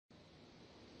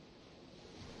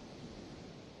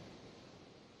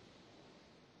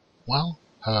Well,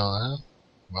 hello there.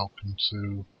 Welcome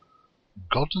to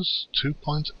Godus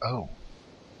 2.0.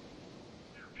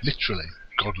 Literally,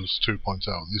 Godus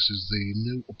 2.0. This is the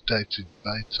new updated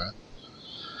beta,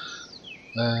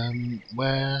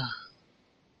 where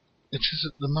it is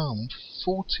at the moment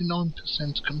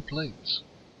 49% complete.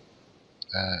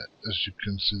 As you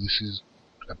can see, this is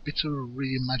a bit of a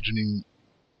reimagining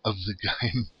of the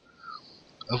game,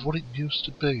 of what it used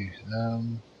to be.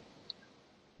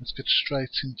 Let's get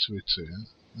straight into it here.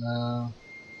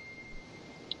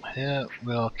 Here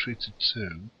we are treated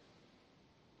to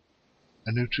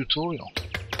a new tutorial.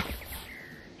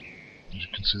 As you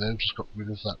can see, they've just got rid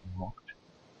of that rock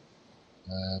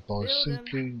by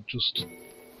simply just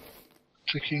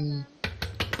clicking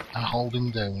and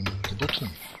holding down the button.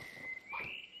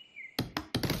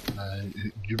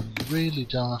 You really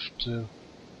don't have to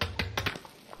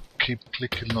keep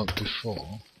clicking like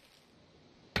before.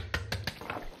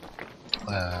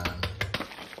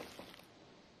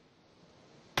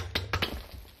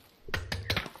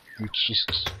 It's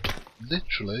just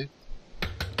literally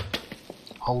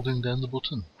holding down the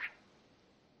button.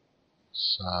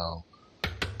 So,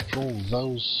 for all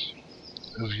those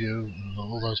of you,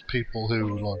 all those people who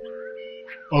are like,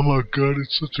 oh my god,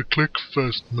 it's such a click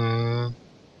fest, man.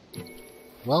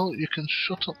 Well, you can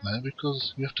shut up now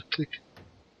because you have to click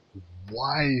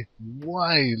way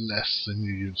less than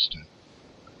you used to.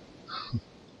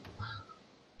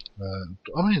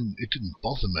 I mean, it didn't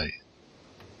bother me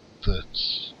that,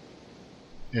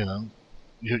 you know,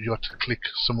 you had to click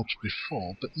so much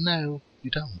before, but now you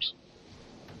don't.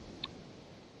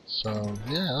 So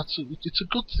yeah, it's a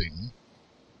good thing,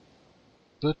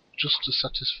 but just to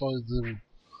satisfy the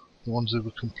ones who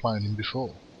were complaining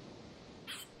before.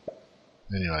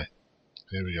 Anyway,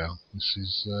 here we go. This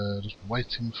is just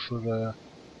waiting for them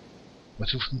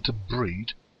to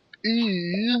breed.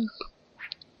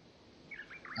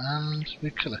 And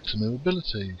we collect a new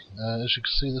ability. As you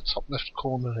can see in the top left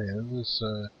corner here, there's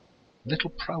a little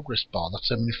progress bar. That's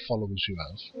how many followers you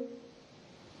have.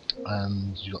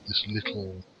 And you got this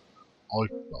little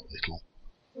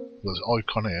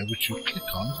icon here which you click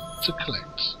on to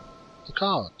collect the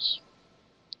cards.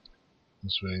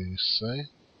 As we see,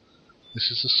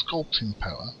 this is a sculpting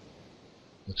power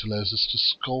that allows us to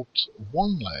sculpt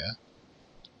one layer.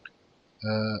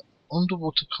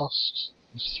 Underwater cost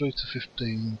is 3 to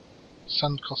 15,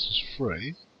 sand cost is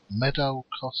 3, meadow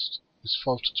cost is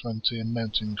 5 to 20, and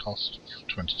mountain cost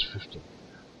 20 to 50.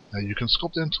 You can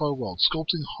sculpt the entire world.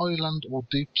 Sculpting highland or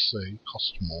deep sea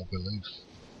costs more belief.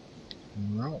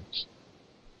 Right.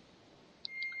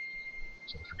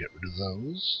 So if we get rid of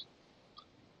those.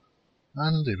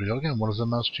 And here we go again. One of the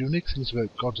most unique things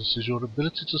about Godus is your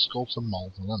ability to sculpt and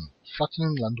mold the land.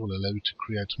 Flattening land will allow you to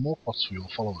create more plots for your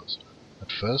followers.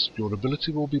 At first, your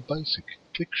ability will be basic.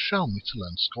 Click Show Me to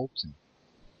learn sculpting.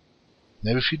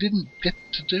 Now, if you didn't get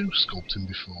to do sculpting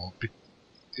before,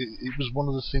 it was one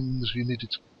of the things you needed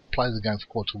to play the game for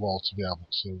quite a while to be able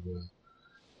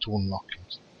to unlock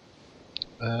it.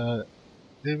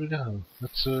 Here we go.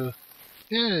 Let's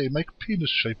yay! Make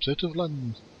penis shapes out of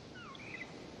land.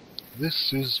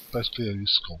 This is basically how you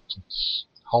sculpt. It's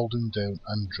holding down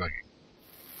and dragging.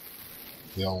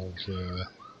 The old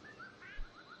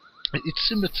it's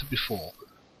similar to before,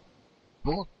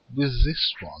 but with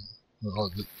this one,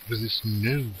 with this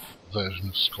new version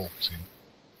of sculpting,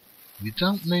 you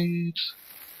don't need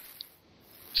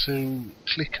to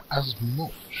click as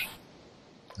much.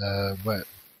 Where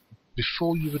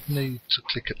before you would need to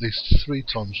click at least 3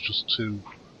 times just to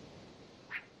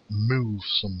move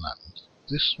some land.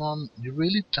 This one, you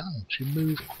really don't. You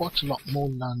move quite a lot more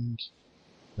land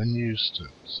than you used to,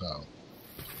 so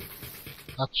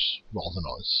that's rather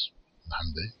nice and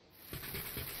handy.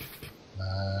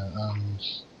 And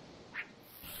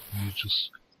you just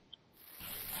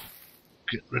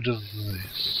get rid of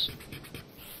this.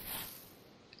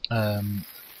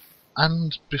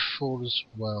 And before as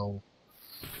well,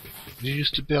 you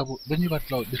used to be able, when you had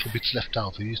like little bits left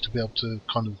over, you used to be able to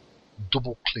kind of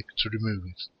double click to remove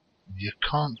it. You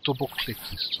can't double click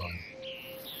this time.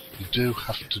 You do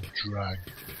have to drag,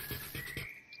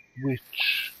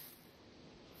 which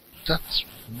that's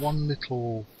one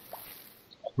little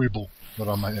quibble that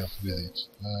I may have with it.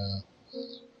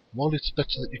 While it's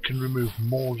better that you can remove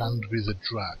more land with a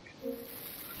drag,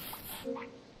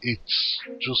 it's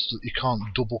just that you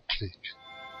can't double click.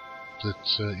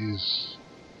 That is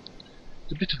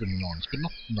a bit of an annoyance, but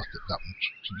not that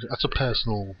much. That's a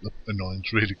personal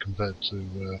annoyance really compared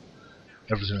to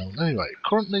everything else. Anyway,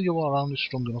 currently you are only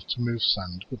strong enough to move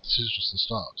sand, but this is just the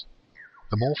start.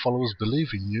 The more followers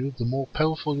believe in you, the more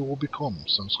powerful you will become,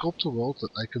 so sculpt a world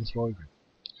that they can thrive in.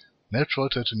 Now try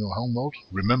it out in your home world.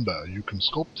 Remember, you can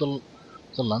sculpt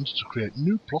the land to create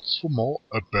new plots for more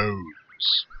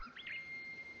abodes.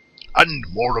 And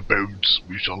more abodes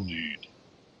we shall need.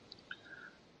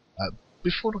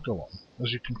 Before I go on,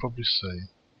 as you can probably see,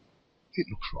 it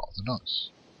looks rather nice.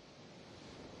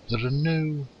 There are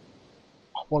new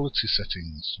quality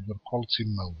settings. You've got a quality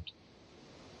mode.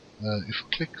 If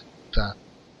I click that,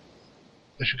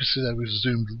 as you can see there, we've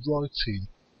zoomed right in,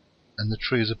 and the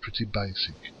trees are pretty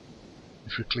basic.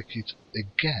 If we click it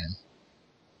again,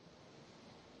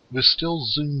 we're still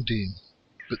zoomed in,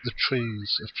 but the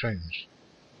trees have changed.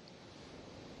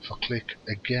 If I click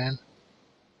again,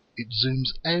 it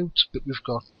zooms out, but we've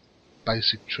got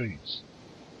basic trees.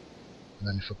 And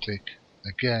then if I click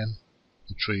again,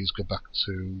 the trees go back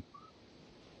to,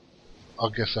 I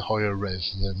guess, a higher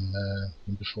res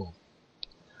than before.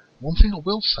 One thing I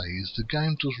will say is the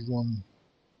game does run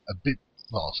a bit,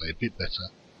 well, I'll say a bit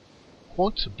better,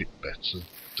 quite a bit better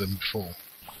than before.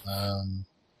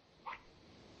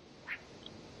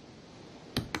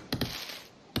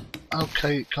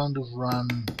 Okay, it kind of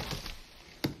ran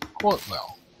quite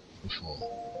well before,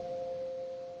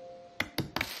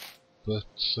 but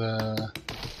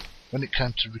when it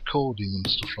came to recording and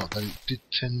stuff like that, it did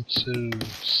tend to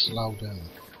slow down.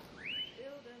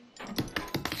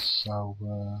 So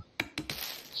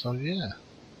yeah.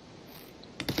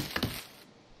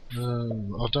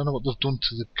 I don't know what they've done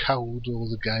to the code or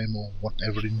the game or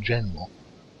whatever in general,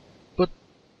 but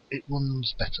it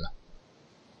runs better.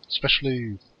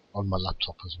 Especially on my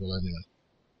laptop as well anyway.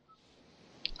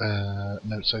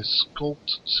 Now it says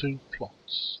sculpt 2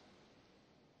 plots.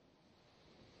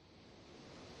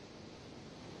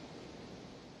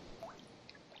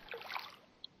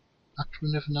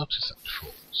 Actually never noticed that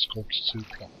before. Sculpt 2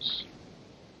 plots.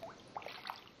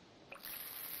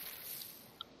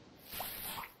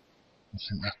 I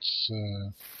think that's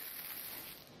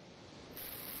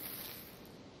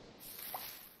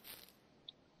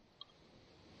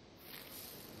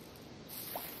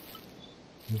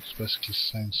it's basically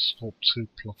saying sculpt 2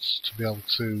 plots to be able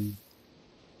to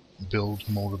build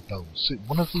more abodes. See,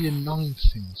 one of the annoying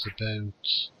things about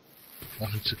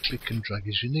having to click and drag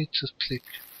is you need to click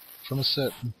from a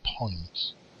certain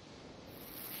point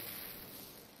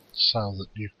so that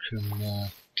you can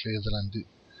clear the land.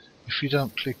 If you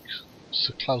don't click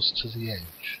so close to the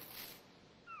edge,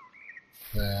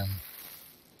 then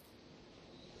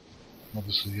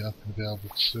obviously you're not going to be able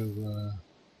to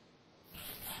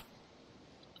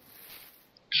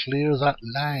clear that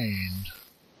land,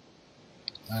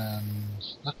 and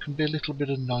that can be a little bit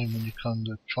annoying when you're kind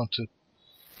of trying to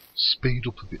speed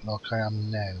up a bit like I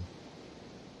am now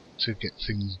to get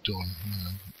things done, you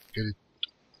know, get it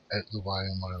out of the way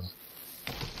and whatever.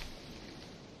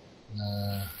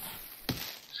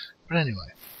 But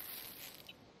anyway,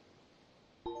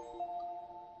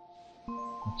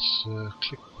 let's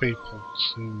click people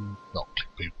to, not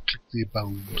click people, click the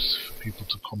abodes for people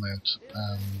to come out,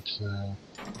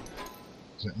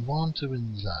 and while I'm doing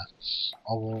that,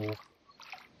 I will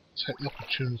take the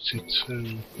opportunity to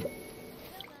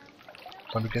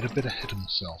kind of get a bit ahead of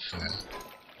myself there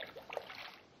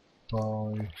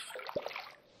by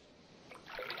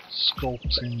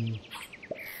sculpting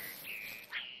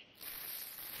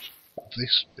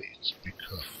this bit,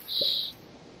 because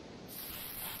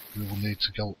we will need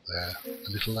to go up there a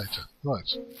little later.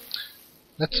 Right,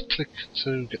 let's click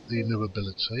to get the new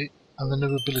ability, and the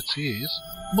new ability is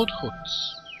Mud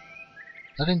Huts.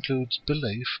 That includes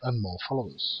belief and more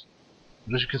followers.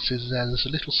 But as you can see there's a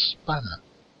little spanner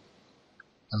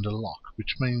and a lock,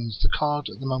 which means the card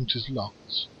at the moment is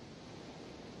locked,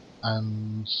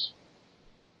 and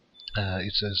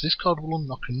it says this card will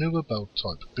unlock a new abode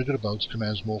type. Bigger abodes can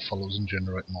house more followers and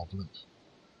generate more belief.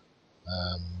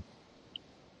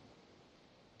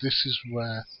 This is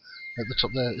where, at the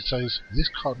top there, it says this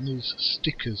card needs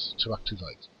stickers to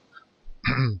activate.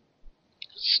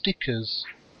 Stickers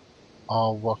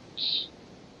are what...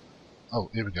 Oh,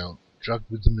 here we go. Drag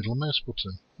with the middle mouse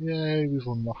button. Yay, we've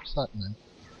unlocked that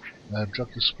now.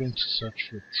 Drag the screen to search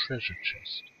for a treasure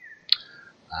chest.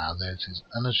 Ah, there it is.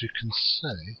 And as you can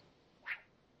see,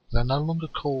 they're no longer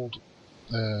called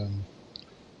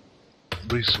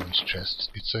resource chests,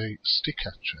 it's a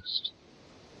sticker chest.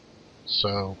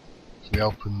 So, if we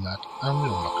open that, and we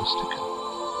unlock a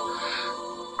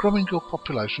sticker. Growing your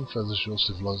population furthers your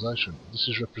civilization. This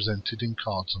is represented in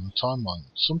cards on the timeline.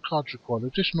 Some cards require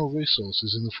additional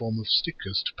resources in the form of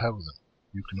stickers to power them.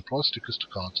 You can apply stickers to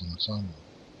cards on the timeline.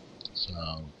 So,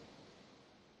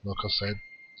 like I said,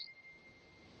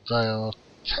 they are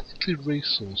technically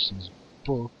resources,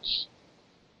 but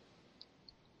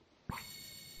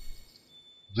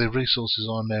the resources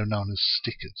are now known as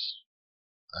stickers.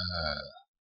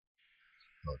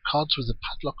 Cards with a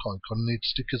padlock icon need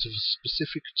stickers of a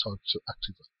specific type to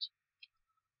activate.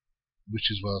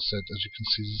 Which is why I said, as you can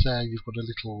see there, you've got a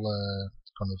little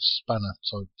kind of spanner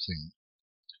type thing.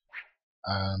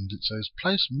 And it says,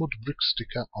 place mud brick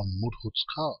sticker on Mudhut's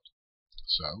card.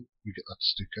 So, we get that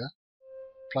sticker,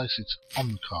 place it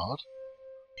on the card,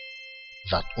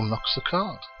 that unlocks the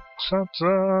card.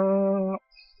 Ta-da!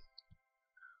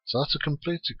 So that's a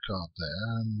completed card there,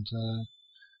 and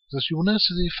says you will now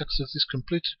see the effects of this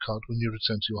completed card when you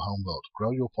return to your home world.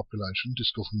 Grow your population,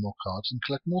 discover more cards, and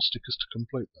collect more stickers to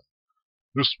complete them.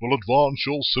 This will advance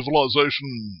your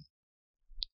civilization.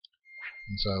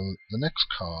 And so the next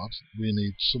card, we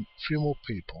need some few more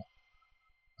people.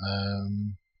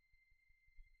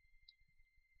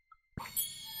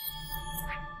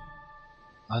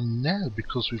 And now,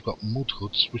 because we've got mud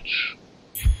huts, which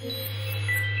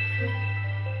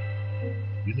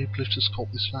you need please to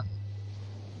sculpt this land.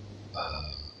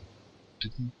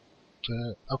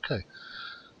 Okay.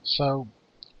 So,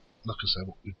 like I say,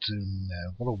 what we're doing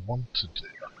now, what I want to do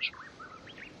actually,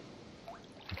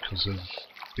 because of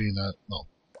being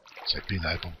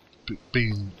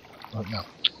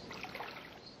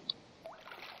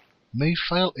me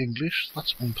fail English,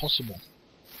 that's impossible.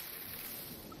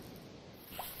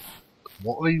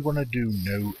 What I want to do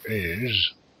now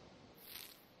is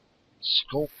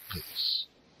sculpt this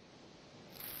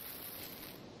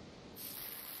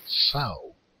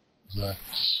so that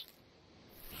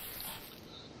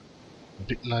a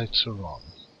bit later on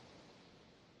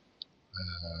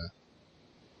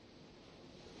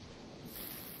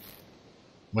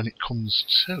when it comes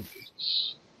to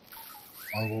it,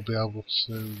 I will be able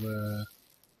to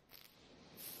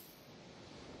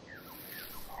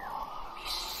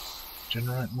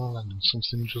generate more land, and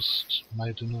something just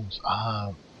made a noise.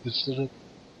 Is there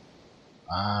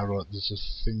a... right, there's a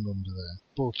thing under there.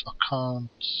 But I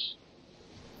can't...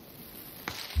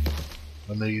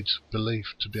 I need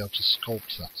belief to be able to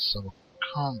sculpt that, so I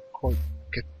can't quite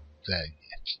get there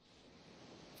yet.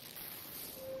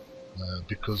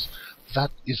 Because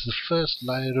that is the first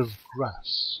layer of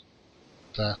grass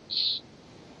that...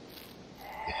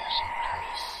 Yes, okay.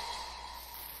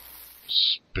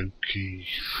 Spooky.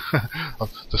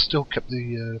 They still kept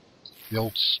the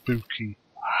old spooky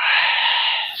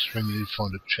when you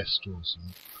find a chest or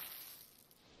something.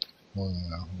 Well, you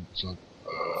know, it's like,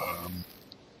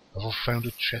 have I found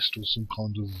a chest or some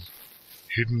kind of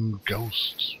hidden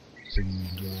ghost thing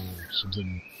or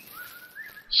something?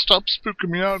 Stop spooking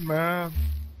me out, man!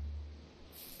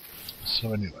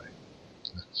 So anyway,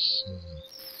 let's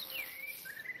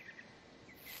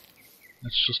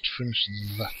just finish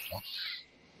that off.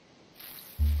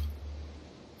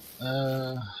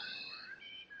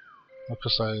 Like I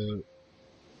say,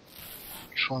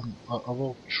 I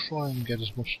will try and get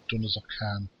as much done as I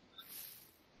can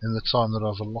in the time that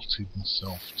I've allotted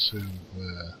myself to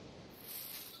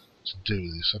do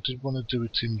this. I did want to do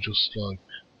it in just like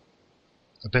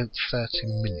about 30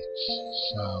 minutes,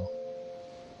 so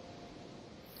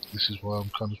this is why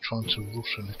I'm kind of trying to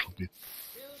rush a little bit.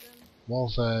 While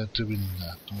they're doing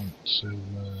that, I want to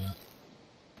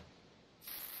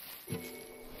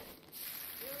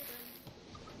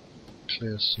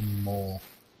clear some more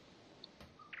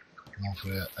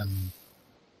of it and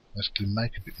basically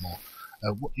make a bit more.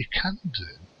 What you can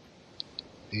do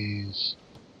is,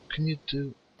 can you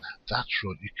do, that's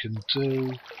right, you can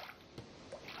do,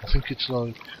 I think it's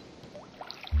like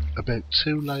about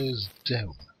 2 layers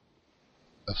down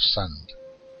of sand.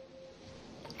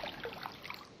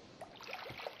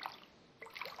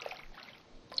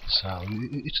 So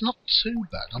it's not too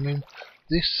bad. I mean,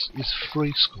 this is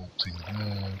free sculpting.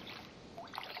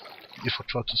 If I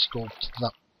try to sculpt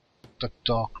that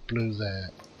dark blue there,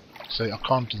 see, I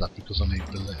can't do that because I need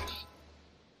belief.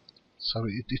 So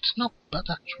it's not bad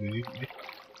actually.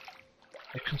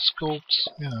 You can sculpt,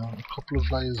 you know, a couple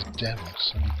of layers down,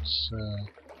 so it's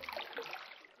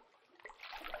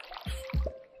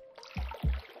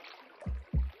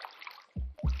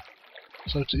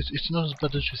so it's not as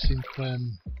bad as you think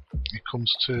when it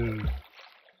comes to,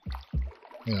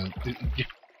 you know,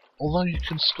 although you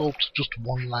can sculpt just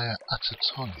one layer at a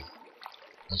time,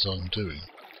 as I'm doing,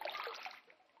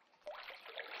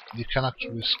 you can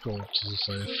actually sculpt, as I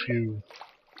say, a few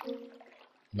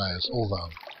layers, although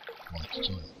one at a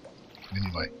time.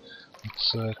 Anyway,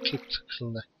 let's click to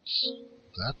collect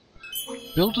that.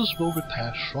 Builders will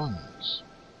repair shrines.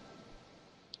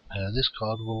 This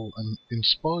card will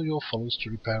inspire your followers to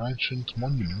repair ancient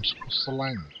monuments across the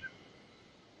land.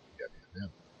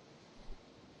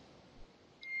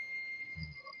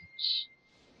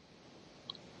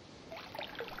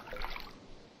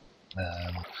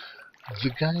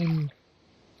 The game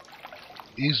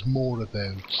is more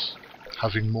about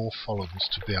having more followers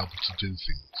to be able to do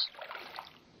things.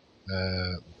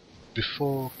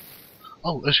 Before...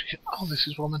 Oh, this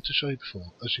is what I meant to show you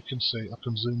before. As you can see, I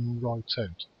can zoom right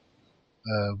out.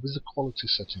 With the quality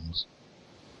settings,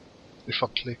 if I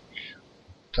click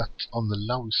that on the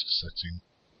lowest setting,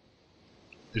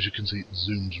 as you can see, it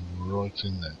zooms right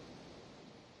in there.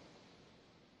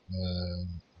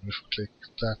 If I click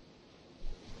that,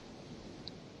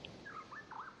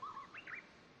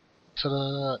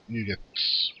 ta-da, you get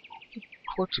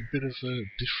quite a bit of a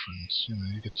difference. You know,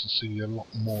 you get to see a lot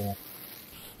more,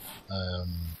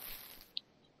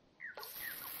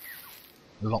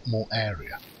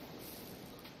 area,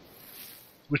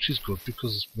 which is good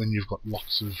because when you've got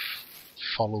lots of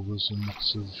followers and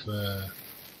lots of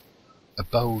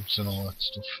abodes and all that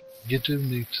stuff, you do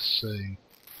need to see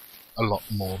a lot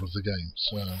more of the game.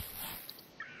 So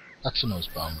that's a nice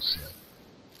bonus, yeah.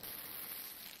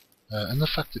 And the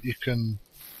fact that you can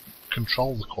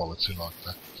control the quality like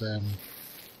that,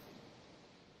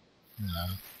 you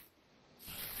know,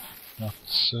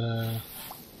 that's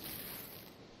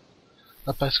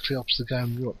that basically helps the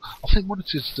game run. I think what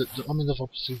it is that I mean, they've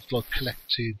obviously like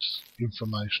collected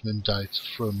information and data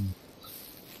from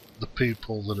the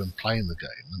people that are playing the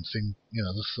game, and think, you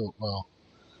know, they thought, well,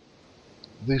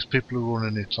 these people are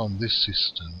running it on this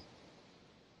system,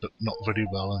 but not very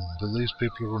well, and these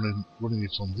people are running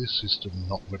it on this system,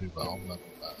 not very well. Blah,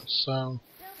 blah, blah. So,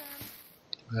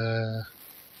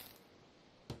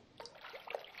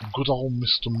 good old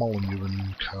Mr. Molyneux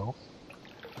and co.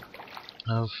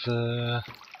 have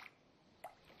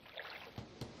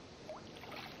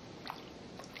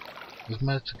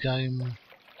made the game,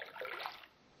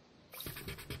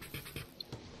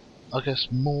 I guess,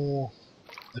 more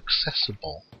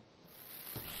accessible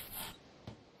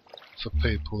for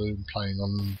people who are playing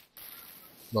on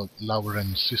like lower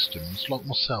end systems, like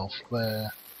myself,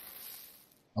 where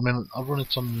I mean, I run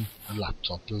it on a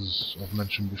laptop, as I've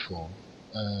mentioned before.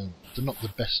 They're not the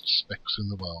best specs in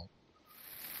the world,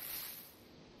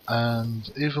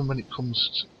 and even when it comes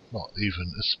to, not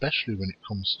even, especially when it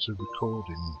comes to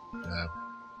recording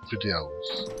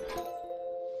videos,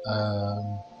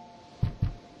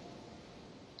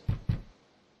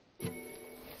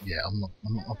 yeah, I'm not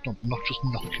just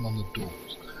knocking on the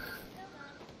doors.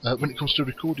 When it comes to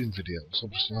recording videos,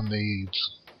 obviously I need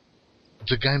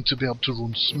the game to be able to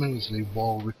run smoothly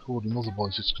while recording,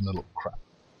 otherwise it's going to look crap.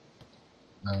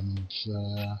 And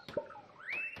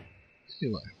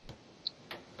anyway,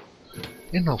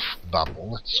 enough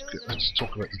babble. Let's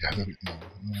talk about the game a bit more.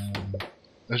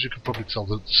 As you can probably tell,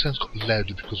 the sound's got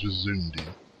louder because we're zoomed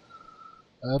in.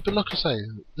 But like I say,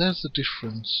 there's the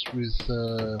difference with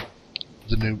the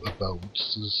new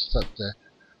abodes. There's that there.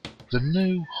 The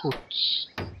new huts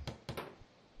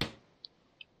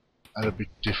are a bit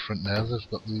different now. They've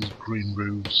got these green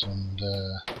roofs and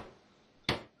are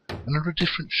a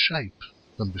different shape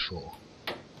than before.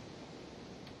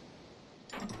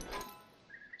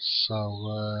 So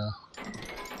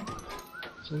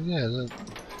yeah,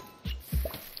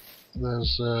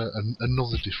 there's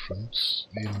another difference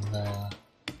in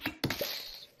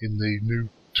the new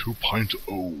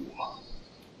 2.0.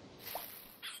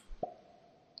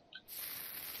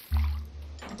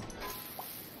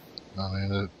 I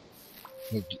mean,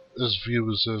 as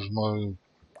viewers of my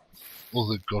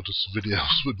other Godus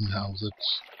videos would know, that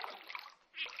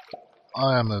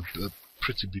I am a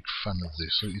pretty big fan of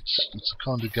this. It's a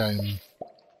kind of game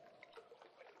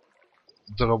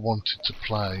that I wanted to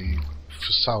play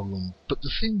for so long. But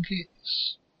the thing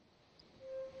is,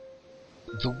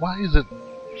 the way that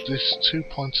this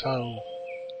 2.0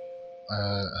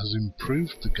 has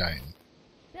improved the game,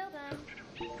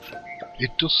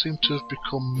 it does seem to have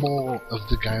become more of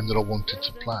the game that I wanted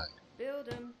to play.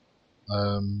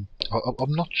 I'm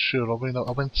not sure. I mean,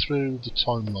 I went through the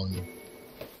timeline.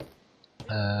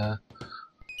 I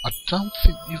don't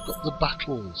think you've got the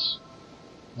battles.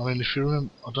 I mean, if you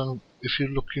remember, if you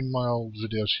look in my old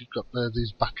videos, you've got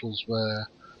these battles where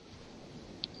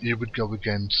you would go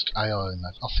against AI and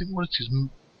that. I think what it is,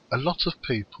 a lot of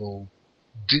people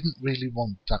didn't really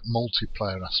want that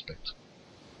multiplayer aspect.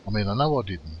 I mean, I know I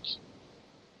didn't.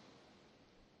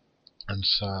 And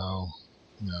so,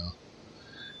 you know.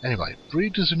 Anyway,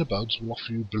 breeders in abodes will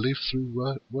offer you belief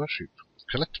through worship.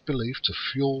 Collect belief to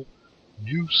fuel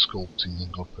you sculpting the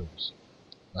god pebbles.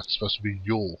 That's supposed to be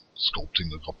your sculpting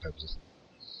the god pebbles.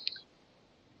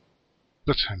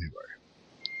 But anyway,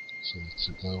 so that's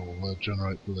it. They'll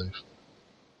generate belief.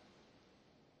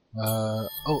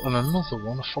 Oh, and another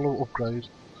one, a follower upgrade.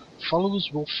 Followers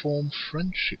will form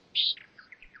friendships.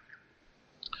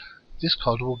 This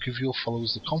card will give your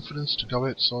followers the confidence to go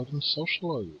outside and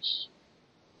socialise.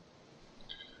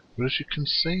 But as you can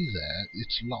see there,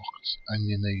 it's locked and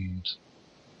you need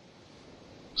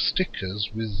stickers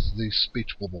with these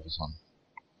speech bubbles on.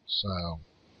 So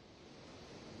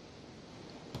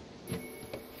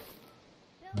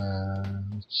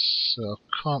I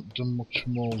can't do much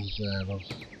more there. I've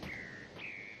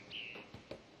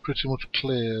pretty much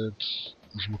cleared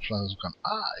as much land as I've gone.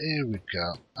 Ah, here we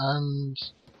go. And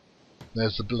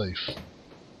there's the belief.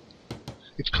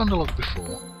 It's kind of like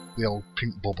before, the old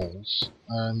pink bubbles,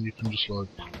 and you can just like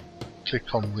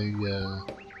click on the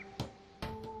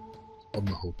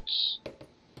hoods.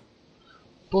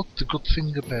 But the good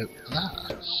thing about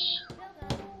that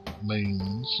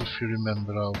means, if you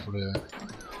remember over here,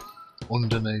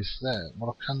 underneath there,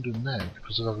 what I can do now,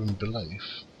 because of having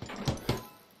belief,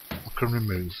 I can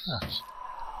remove that.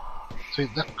 See,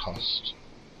 that cost,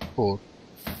 but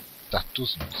that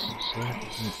doesn't.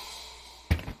 See?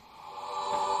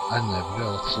 And there we go,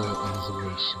 that's another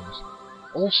resource.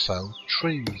 Also,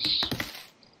 trees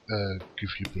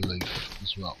give you belief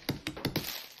as well.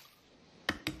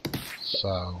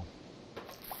 So,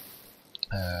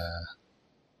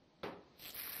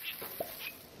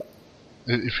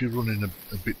 if you're running a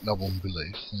bit low on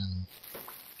belief, then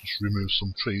just remove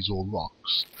some trees or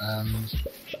rocks, and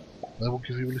they will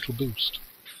give you a little boost.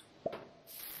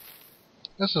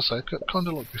 As I say, kind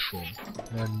of like before,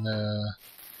 when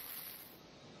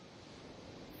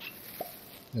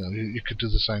you could do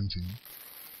the same thing.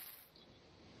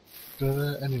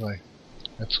 But anyway,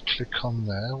 let's click on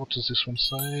there. What does this one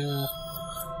say?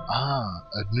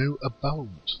 A new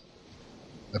abode.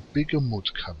 A bigger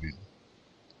mud cabin.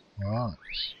 Right.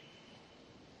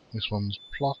 This one's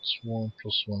plots 1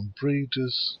 + 1,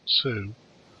 breeders 2,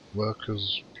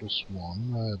 workers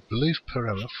 +1, belief per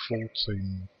hour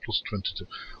 14 + 22.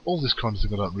 All this kind of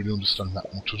thing I don't really understand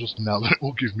that much. I just know that it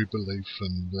will give me belief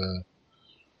and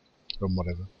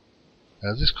whatever.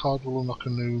 This card will unlock a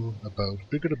new abode.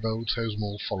 Bigger abodes house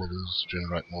more followers,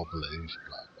 generate more belief,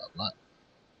 blah blah blah.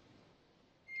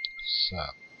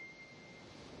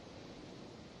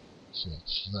 So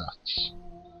that's that.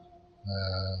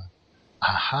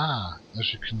 Aha!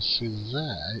 As you can see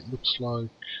there, it looks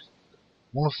like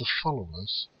one of the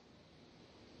followers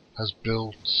has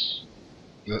built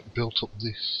up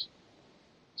this.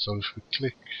 So if we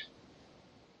click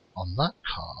on that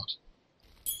card,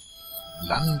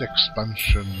 land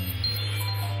expansion.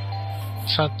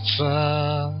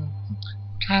 Ta-da!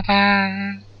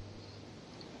 Ta-da!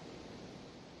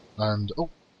 And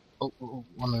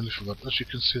I nearly forgot. As you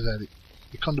can see there,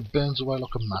 it kind of burns away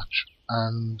like a match,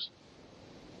 and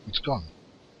it's gone.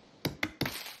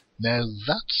 Now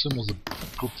that's another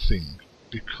good thing,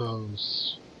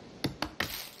 because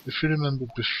if you remember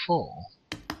before,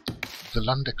 the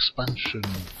land expansion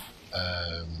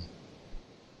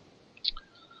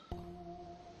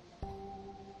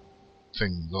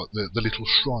thing, like the little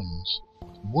shrines,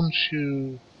 once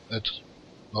you had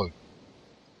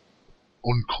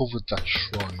uncovered that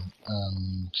shrine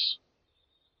and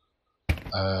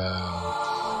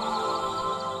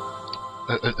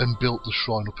built the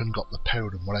shrine up and got the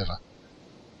power and whatever,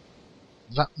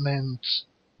 that meant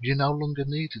you no longer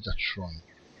needed that shrine,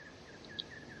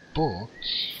 but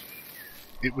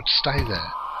it would stay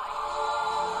there.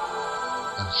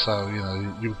 And so,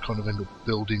 you would kind of end up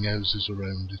building houses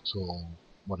around it or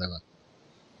whatever.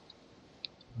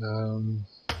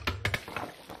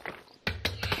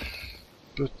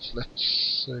 But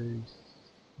let's see,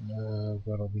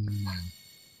 where are we now?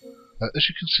 As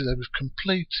you can see there, we've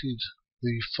completed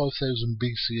the 5000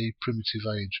 BCE primitive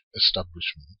age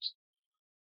establishment.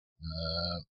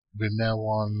 We're now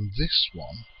on this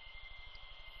one,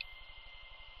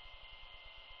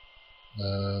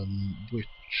 which,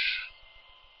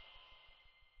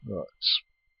 right,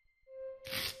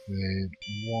 we need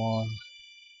 1,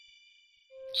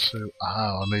 2,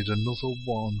 I need another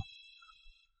one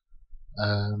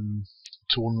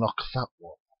to unlock that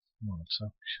one. Right,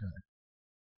 okay.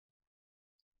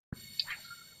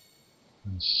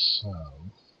 And so,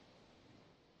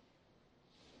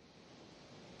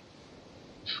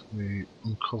 if we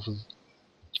uncover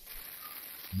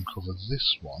this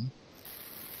one,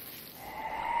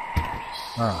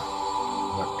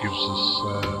 that gives us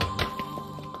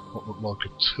what looked like a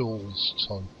tools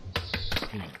type of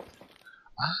thing.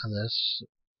 There's...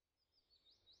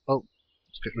 oh,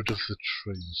 let's get rid of the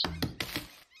trees then.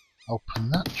 Open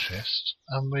that chest,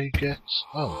 and we get...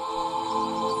 oh,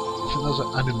 I think those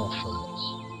are animal ferns.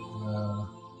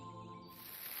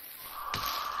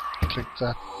 Click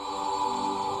that.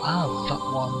 That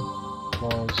one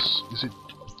was... is it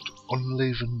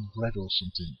unleavened bread or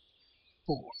something?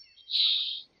 But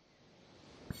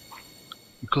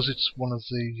because it's one of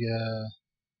the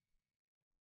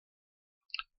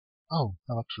oh,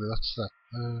 no, actually that's that.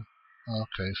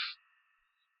 Okay,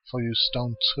 if I use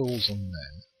stone tools on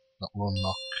them, that will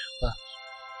unlock that.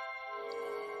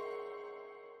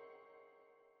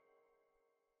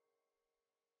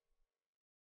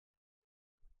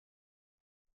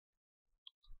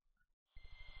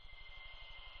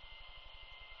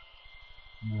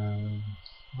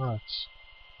 Right.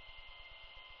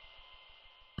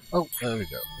 Oh, there we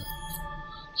go.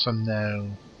 So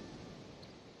now,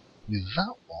 with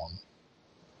that one,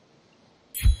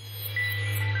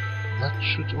 that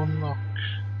should unlock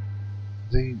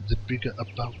the bigger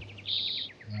abodes.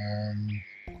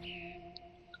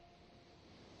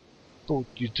 But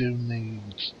you do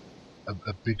need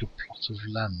a bigger plot of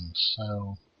land,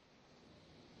 so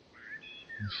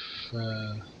if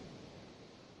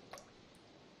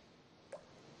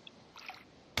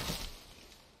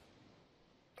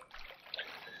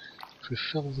we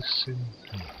fill this in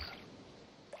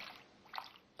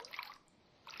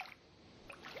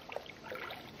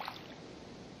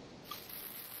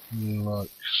here, like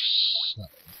so.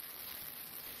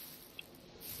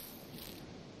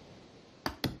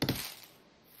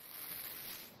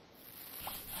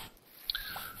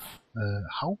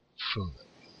 Hopefully,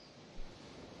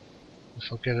 if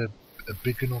I get a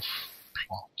big enough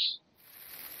plot,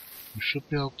 we should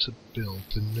be able to build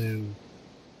the new,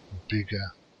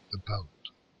 bigger abode.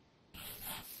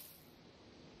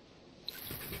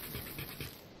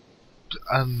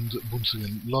 And once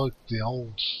again, like the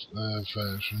old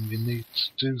version, you need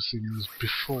to do things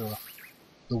before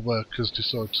the workers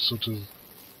decide to sort of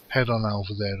head on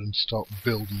over there and start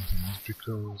building things,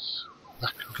 because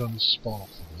that can kind of spoil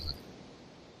things.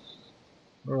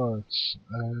 Right,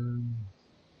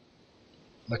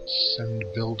 let's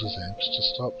send builders out to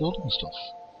start building stuff.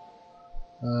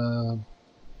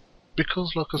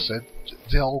 Because, like I said,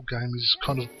 the old game is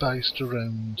kind of based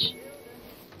around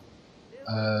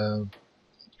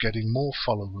getting more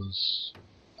followers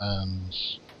and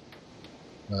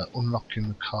unlocking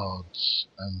the cards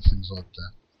and things like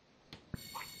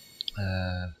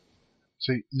that.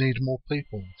 So you need more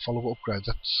people. Follower upgrade,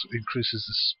 that increases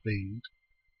the speed.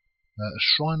 A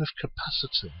shrine of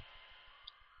capacity.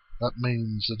 That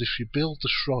means that if you build the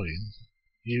shrine,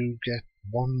 you get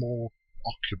one more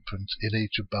occupant in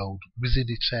each abode within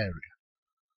its area.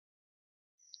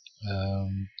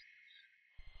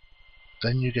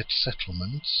 Then you get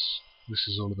settlements. This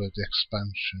is all about the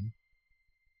expansion.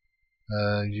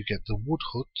 You get the wood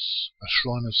huts, a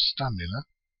shrine of stamina.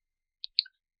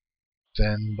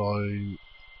 Then by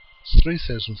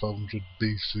 3500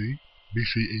 BCE,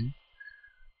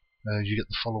 you get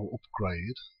the follower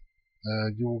upgrade.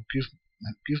 You will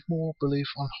give more belief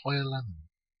on higher land.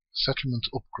 Settlement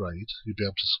upgrade, you'll be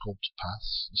able to sculpt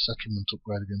paths. Settlement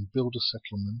upgrade again, build a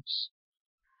settlement,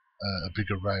 a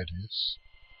bigger radius.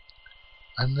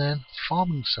 And then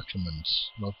farming settlements,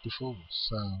 like before.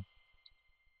 So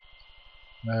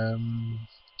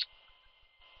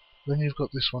then you've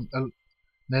got this one.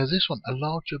 Now this one, a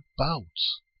larger bout.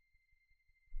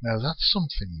 Now that's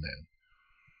something new.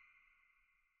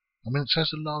 I mean, it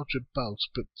says a larger bout,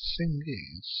 but the thing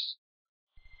is,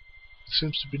 there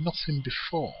seems to be nothing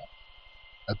before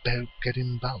about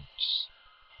getting bouts.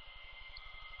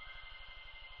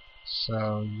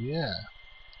 So yeah.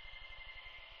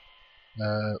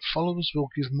 Followers will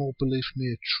give more belief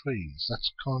near trees.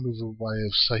 That's kind of a way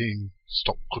of saying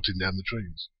stop cutting down the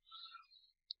trees.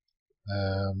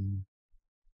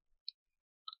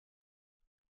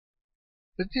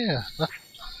 But yeah,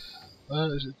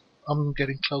 I'm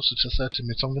getting closer to 30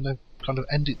 minutes. I'm going to kind of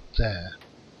end it there.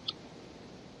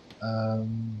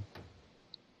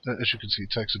 As you can see,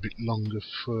 it takes a bit longer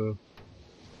for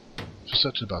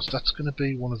certain abodes. That's going to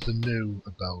be one of the new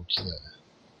abodes there.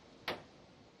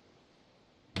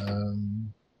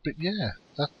 But yeah,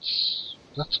 that's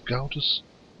Godus,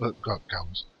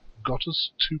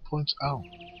 Godus 2.0.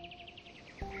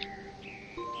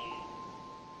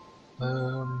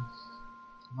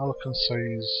 All I can say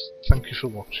is thank you for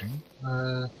watching.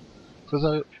 For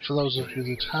those of you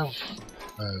that have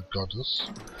Godus,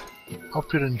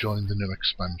 hope you're enjoying the new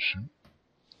expansion.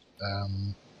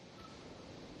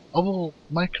 I will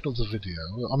make another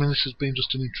video. I mean, this has been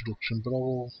just an introduction, but I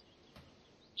will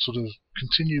sort of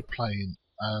continue playing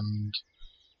and,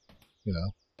 you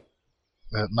know,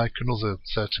 make another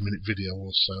 30-minute video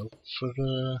or so for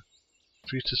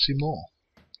you to see more.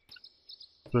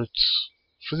 But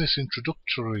for this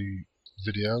introductory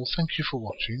video, thank you for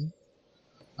watching,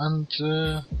 and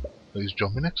please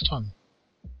join me next time.